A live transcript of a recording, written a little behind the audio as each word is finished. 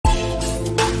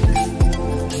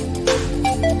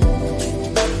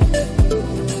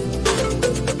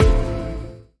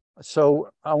So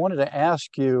I wanted to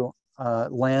ask you,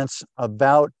 Lance,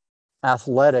 about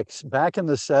athletics. Back in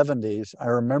the 70s, I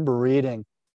remember reading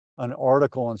an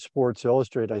article in Sports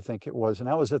Illustrated, I think it was, and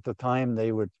that was at the time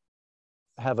they would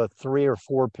have a 3 or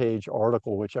 4 page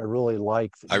article, which I really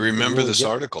liked. I And you could remember really this get,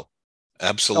 article. oh, you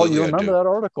Absolutely, I remember do. that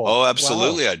article? Oh, Wow.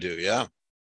 absolutely, I do. Yeah.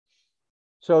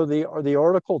 So the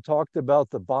article talked about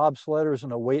the bobsledders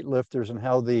and the weightlifters and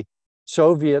how the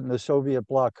Soviet and the Soviet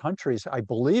bloc countries, I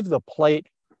believe the plate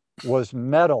was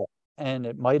metal and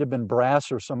it might have been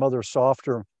brass or some other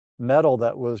softer metal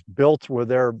that was built with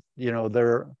their,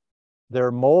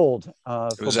 their mold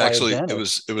It for was actually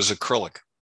biogenics. it was acrylic.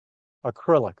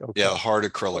 Acrylic, Yeah, okay. hard So,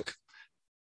 acrylic.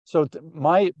 so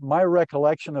my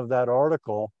recollection of that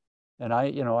article, and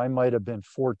I might have been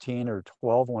 14 or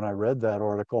 12 when I read that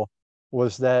article,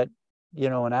 was that,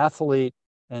 an athlete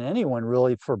and anyone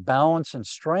really for balance and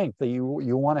strength, that you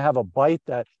want to have a bite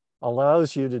that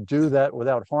allows you to do that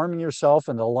without harming yourself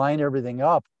and to line everything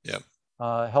up. Yeah.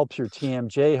 Helps your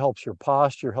TMJ, helps your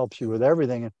posture, helps you with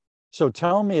everything. So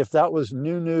tell me if that was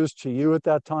new news to you at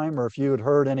that time, or if you had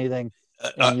heard anything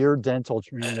in Uh, your dental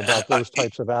training about uh, those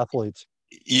types of athletes.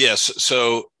 yes.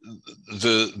 So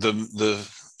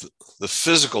the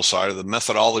physical side of the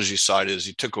methodology side is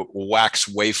you took a wax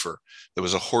wafer. There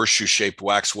was a horseshoe shaped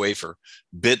wax wafer,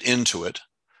 bit into it.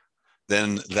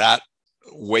 Then that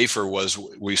wafer was,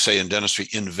 we say in dentistry,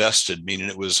 invested, meaning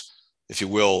it was, if you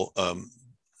will,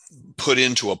 put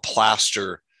into a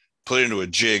plaster, put into a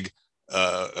jig,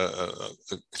 a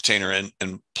container,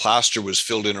 and plaster was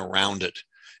filled in around it.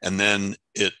 And then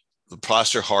the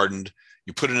plaster hardened,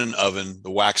 you put it in an oven,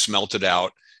 the wax melted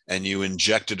out, and you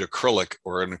injected acrylic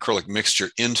or an acrylic mixture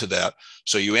into that.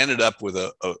 So you ended up with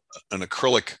an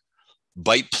acrylic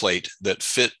bite plate that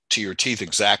fit to your teeth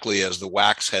exactly as the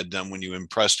wax had done when you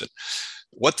impressed it.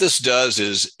 What this does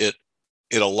is it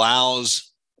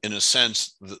allows, in a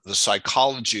sense, the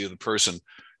psychology of the person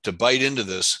to bite into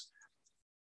this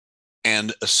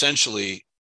and essentially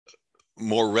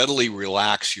more readily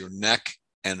relax your neck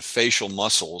and facial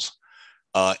muscles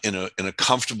in a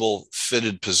comfortable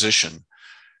fitted position.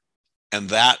 And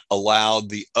that allowed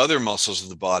the other muscles of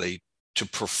the body to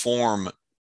perform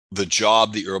the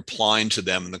job that you're applying to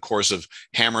them in the course of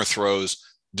hammer throws,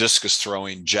 discus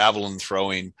throwing, javelin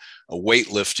throwing,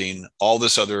 weightlifting, all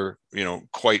this other,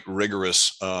 quite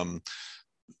rigorous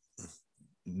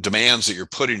demands that you're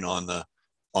putting on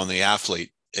the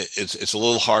athlete. It's a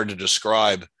little hard to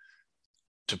describe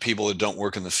to people that don't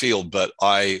work in the field, but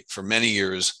for many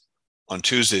years on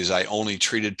Tuesdays, I only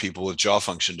treated people with jaw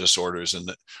function disorders,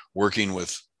 and working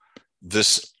with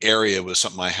this area was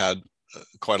something I had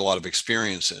quite a lot of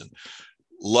experience in.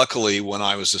 Luckily, when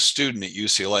I was a student at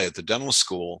UCLA at the dental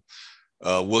school,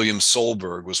 William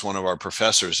Solberg was one of our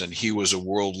professors, and he was a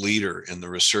world leader in the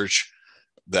research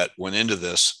that went into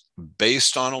this,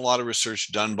 based on a lot of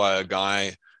research done by a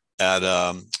guy at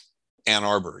Ann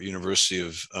Arbor, University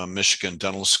of Michigan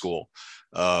Dental School,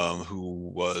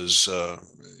 who was a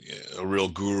real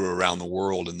guru around the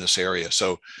world in this area.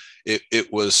 So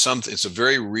it was something. It's a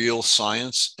very real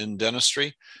science in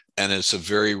dentistry, and it's a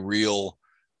very real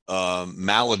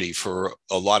malady for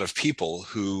a lot of people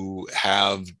who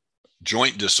have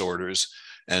joint disorders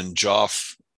and jaw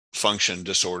function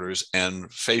disorders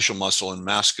and facial muscle and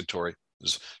masticatory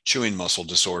chewing muscle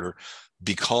disorder,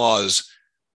 because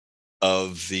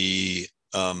of it's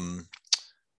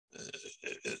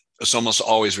almost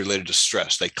always related to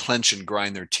stress. They clench and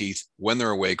grind their teeth when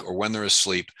they're awake or when they're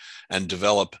asleep, and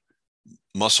develop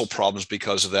muscle problems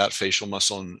because of that, facial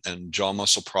muscle and jaw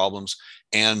muscle problems,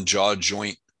 and jaw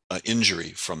joint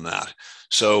injury from that.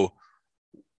 So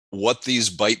what these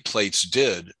bite plates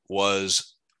did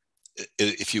was,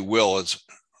 if you will, it's a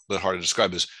bit hard to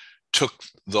describe, is took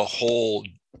the whole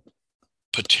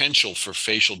potential for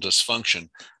facial dysfunction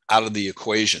out of the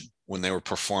equation when they were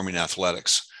performing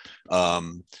athletics.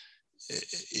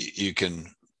 You can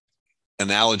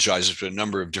analogize it to a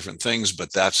number of different things,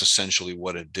 but that's essentially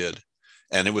what it did.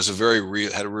 And it was had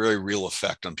a very real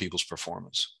effect on people's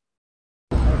performance.